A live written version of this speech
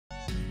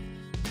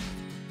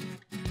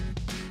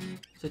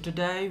So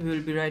today we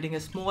will be writing a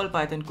small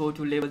Python code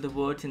to label the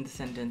words in the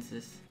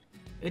sentences.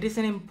 It is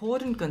an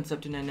important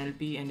concept in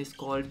NLP and is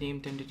called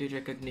named entity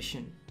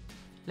recognition.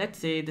 Let's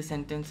say the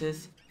sentence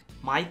is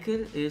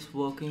Michael is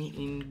working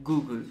in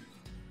Google.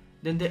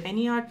 Then the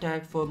NER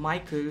tag for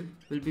Michael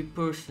will be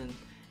person,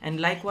 and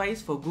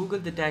likewise for Google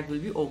the tag will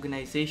be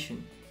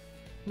organization.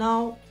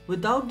 Now,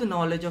 without the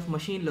knowledge of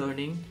machine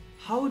learning,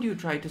 how would you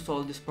try to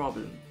solve this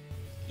problem?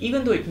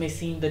 Even though it may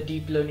seem that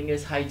deep learning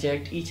has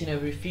hijacked each and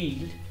every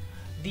field,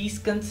 these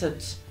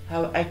concepts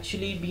have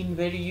actually been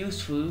very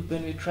useful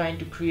when we're trying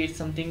to create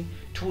something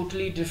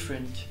totally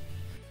different.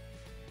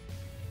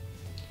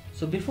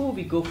 So before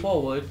we go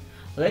forward,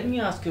 let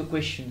me ask you a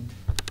question.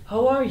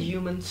 How are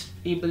humans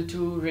able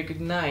to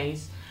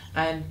recognize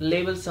and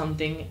label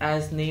something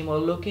as name or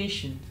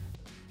location?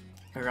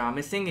 Ram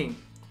is singing.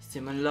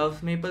 Simon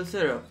loves maple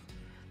syrup.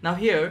 Now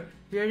here,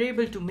 we are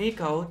able to make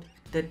out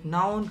that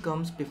noun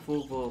comes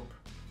before verb.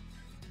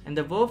 And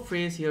the verb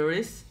phrase here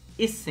is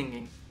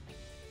singing.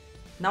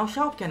 Now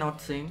Shout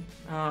cannot sing,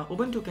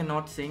 Ubuntu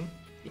cannot sing,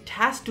 it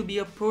has to be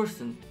a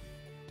person.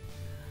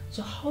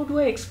 So how do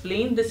I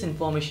explain this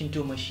information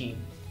to a machine?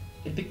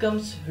 It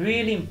becomes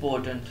really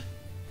important.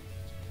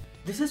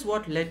 This is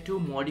what led to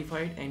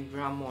modified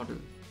Ngram model.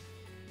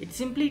 It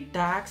simply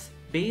tags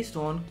based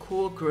on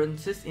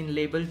co-occurrences in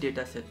labeled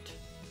dataset.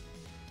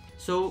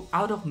 So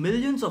out of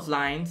millions of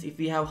lines, if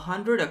we have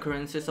 100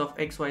 occurrences of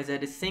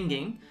XYZ is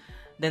singing,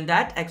 then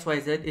that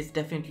XYZ is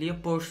definitely a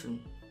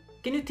person.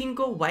 Can you think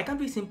of why can't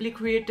we simply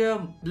create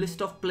a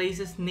list of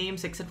places,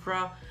 names,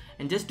 etc.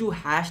 and just do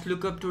hash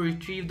lookup to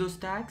retrieve those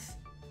tags?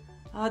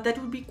 That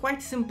would be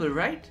quite simple,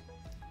 right?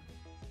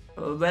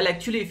 Well,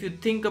 actually, if you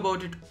think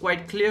about it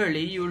quite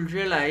clearly, you'll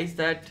realize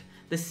that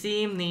the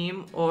same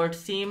name or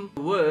same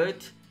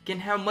word can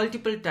have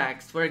multiple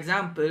tags. For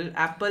example,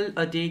 apple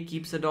a day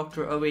keeps a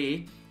doctor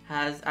away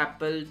has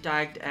apple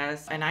tagged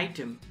as an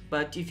item.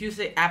 But if you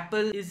say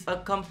Apple is a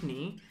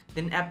company,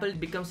 then Apple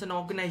becomes an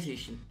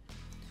organization.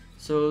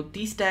 So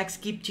these tags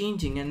keep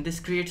changing and this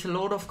creates a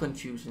lot of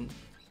confusion.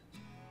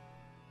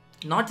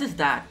 Not just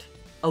that,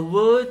 a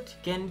word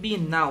can be a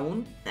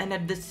noun and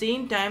at the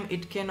same time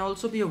it can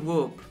also be a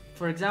verb.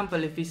 For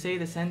example, if we say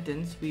the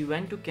sentence, we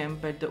went to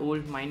camp at the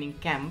old mining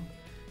camp,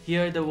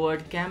 here the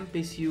word camp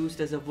is used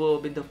as a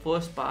verb in the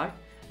first part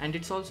and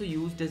it's also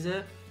used as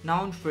a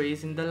noun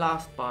phrase in the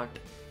last part.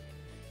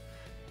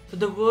 So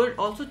the word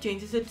also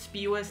changes its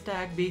POS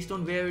tag based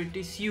on where it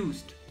is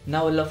used.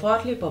 Now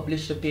Lafartley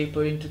published a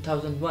paper in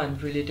 2001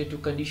 related to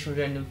conditional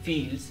random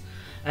fields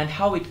and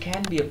how it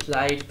can be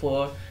applied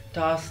for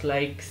tasks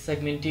like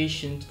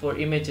segmentation for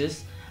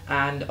images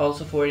and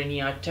also for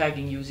NER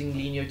tagging using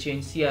linear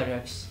chain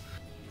CRFs.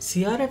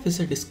 CRF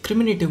is a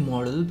discriminative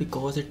model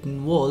because it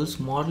involves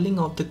modeling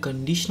of the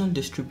conditional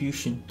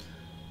distribution,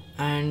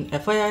 and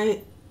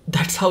FYI,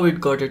 that's how it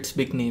got its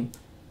big name.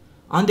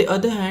 On the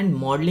other hand,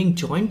 modeling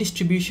joint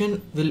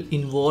distribution will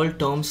involve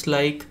terms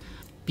like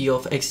P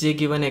of xj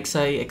given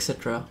xi,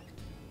 etc.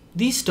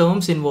 These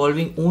terms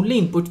involving only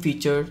input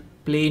feature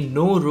play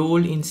no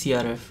role in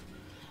CRF,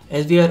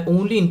 as we are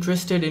only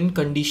interested in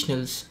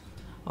conditionals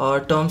or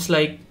terms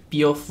like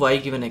P of y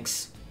given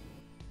x.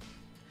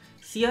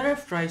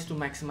 CRF tries to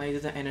maximize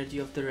the energy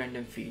of the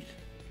random field.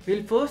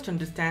 We'll first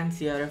understand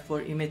CRF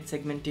for image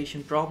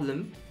segmentation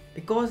problem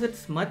because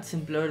it's much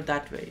simpler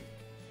that way.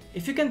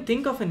 If you can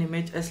think of an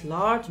image as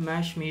large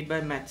mesh made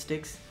by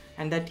matchsticks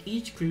and that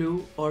each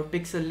glue or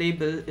pixel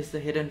label is the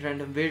hidden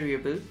random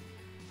variable,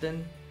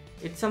 then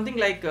it's something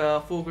like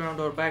a foreground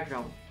or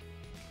background.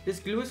 This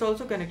glue is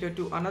also connected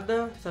to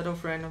another set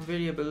of random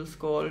variables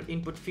called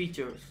input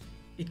features.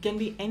 It can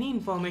be any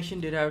information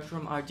derived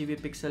from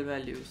RGB pixel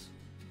values.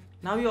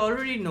 Now you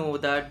already know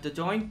that the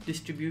joint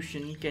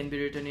distribution can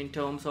be written in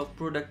terms of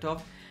product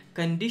of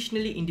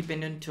conditionally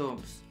independent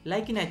terms,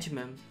 like in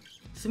HMM.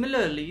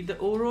 Similarly, the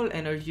overall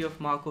energy of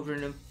Markov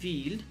random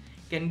field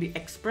can be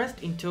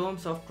expressed in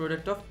terms of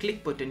product of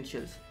clique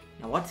potentials.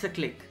 Now what's a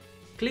clique?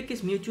 Clique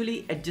is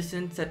mutually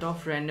adjacent set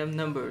of random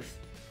numbers.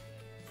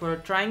 For a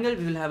triangle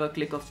we will have a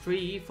clique of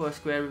 3, for a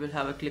square we will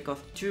have a clique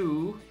of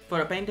 2,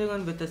 for a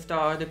pentagon with a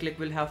star the clique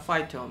will have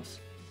 5 terms.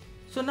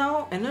 So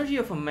now energy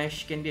of a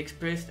mesh can be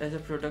expressed as a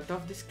product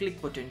of these clique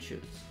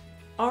potentials.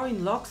 Or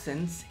in log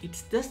sense,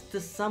 it's just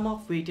the sum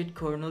of weighted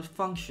kernel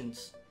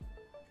functions.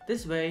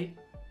 This way,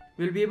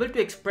 we'll be able to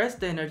express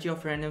the energy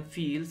of random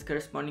fields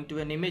corresponding to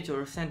an image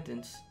or a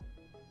sentence.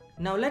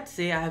 Now let's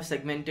say I have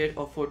segmented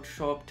or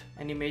photoshopped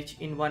an image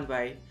in one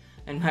way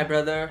and my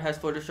brother has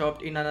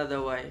photoshopped in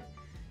another way.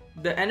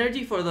 The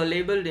energy for the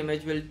labeled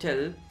image will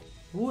tell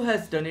who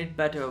has done it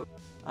better.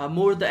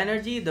 More the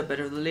energy, the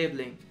better the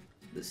labeling.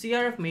 The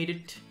CRF made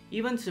it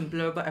even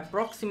simpler by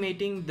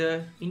approximating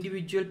the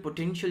individual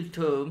potential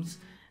terms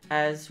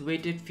as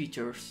weighted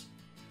features.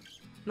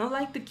 Now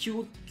like the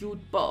cute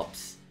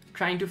pups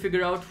trying to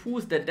figure out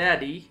who's the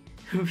daddy,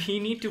 we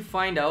need to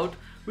find out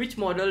which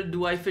model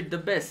do I fit the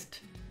best.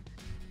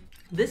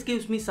 This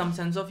gives me some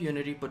sense of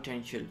unary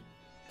potential.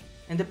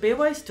 And the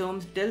pairwise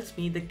terms tells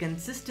me the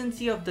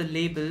consistency of the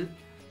label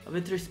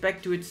with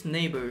respect to its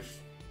neighbors.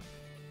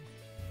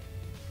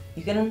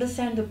 You can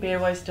understand the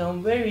pairwise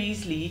term very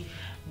easily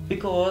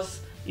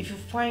because if you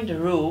find a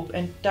rope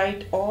and tie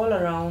it all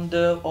around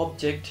the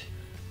object,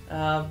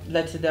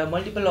 let's say there are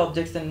multiple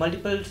objects and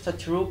multiple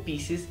such rope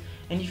pieces,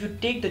 and if you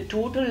take the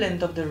total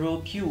length of the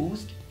rope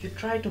used, if you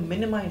try to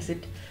minimize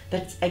it,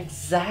 that's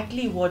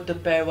exactly what the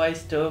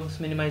pairwise terms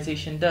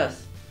minimization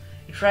does.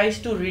 It tries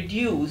to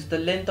reduce the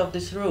length of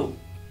this rope.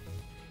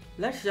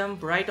 Let's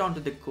jump right onto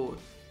the code.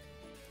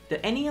 The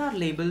NER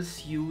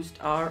labels used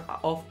are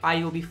of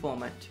IOB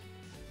format.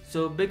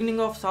 So beginning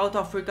of South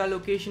Africa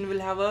location will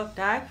have a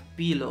tag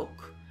BLOC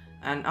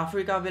and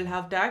Africa will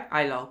have tag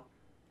ILOC.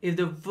 If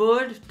the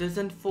word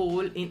doesn't fall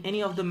in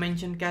any of the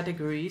mentioned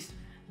categories,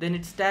 then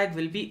its tag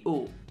will be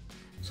O.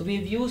 So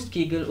we've used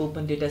Kaggle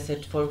Open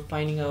Dataset for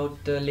finding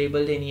out the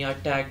labeled NER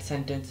tagged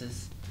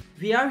sentences.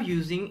 We are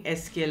using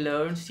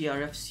sklearn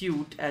CRF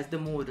suite as the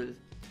model.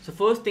 So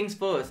first things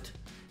first,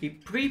 we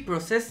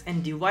pre-process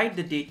and divide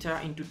the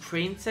data into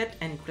train set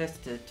and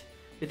test set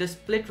with a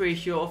split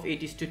ratio of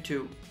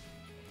 8:2.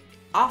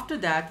 After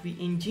that, we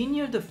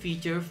engineer the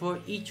feature for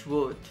each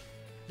word.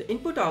 The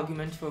input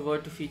arguments for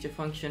word to feature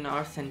function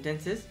are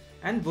sentences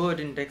and word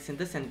index in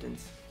the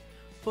sentence.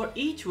 For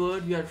each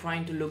word, we are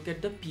trying to look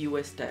at the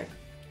POS tag,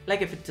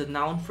 like if it's a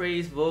noun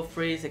phrase, verb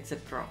phrase,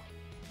 etc.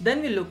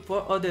 Then we look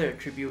for other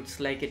attributes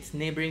like its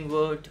neighboring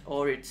word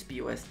or its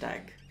POS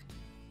tag.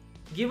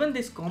 Given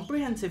this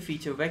comprehensive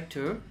feature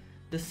vector,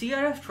 the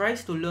CRF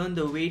tries to learn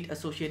the weight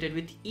associated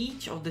with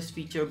each of this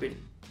feature bin.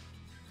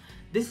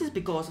 This is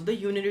because of the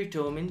unary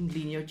term in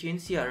linear chain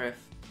CRF.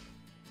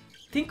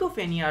 Think of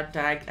NER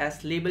tag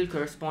as label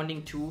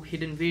corresponding to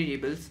hidden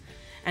variables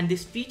and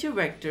this feature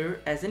vector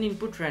as an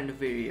input random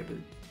variable.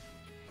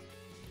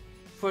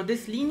 For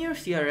this linear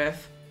CRF,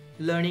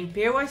 learning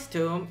pairwise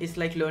term is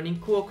like learning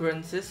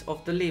co-occurrences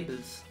of the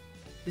labels.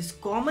 This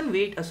common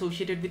weight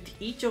associated with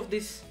each of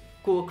these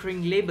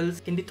co-occurring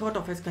labels can be thought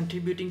of as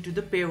contributing to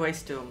the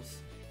pairwise terms.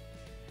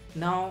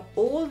 Now,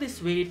 all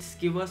these weights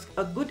give us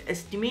a good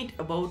estimate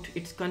about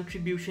its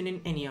contribution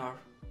in NER.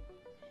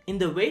 In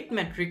the weight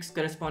metrics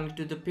corresponding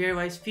to the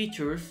pairwise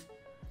features,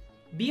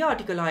 B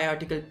article I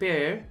article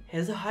pair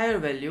has a higher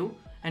value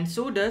and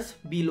so does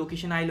B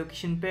location I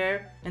location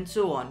pair and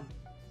so on.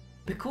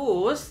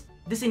 Because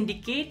this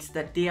indicates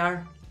that they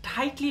are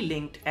tightly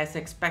linked as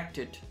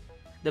expected.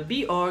 The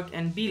B org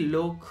and B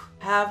loc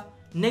have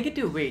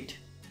negative weight.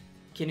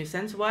 Can you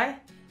sense why?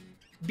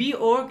 B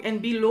org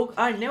and B loc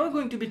are never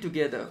going to be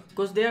together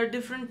because they are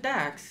different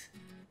tags.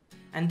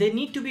 And they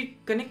need to be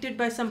connected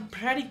by some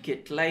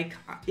predicate like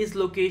is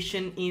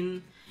location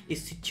in,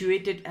 is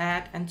situated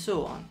at, and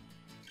so on.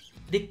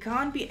 They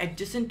can't be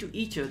adjacent to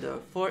each other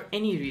for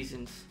any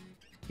reasons.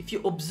 If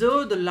you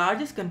observe the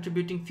largest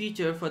contributing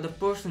feature for the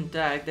person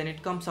tag, then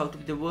it comes out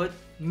with the word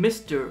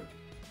Mr.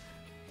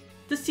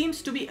 This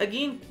seems to be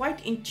again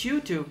quite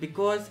intuitive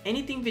because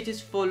anything which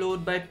is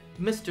followed by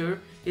Mr.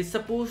 is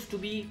supposed to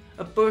be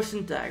a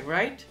person tag,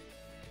 right?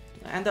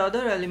 And the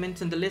other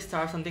elements in the list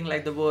are something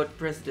like the word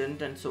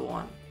president and so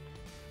on.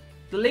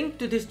 The link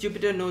to this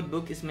Jupyter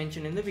notebook is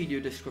mentioned in the video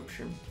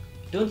description.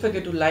 Don't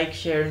forget to like,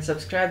 share and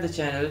subscribe the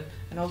channel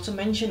and also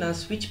mention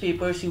us which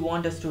papers you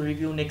want us to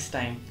review next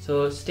time.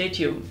 So stay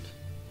tuned.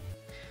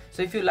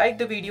 So if you like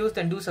the videos,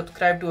 then do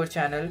subscribe to our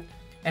channel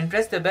and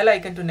press the bell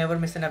icon to never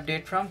miss an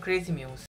update from Crazy Muse.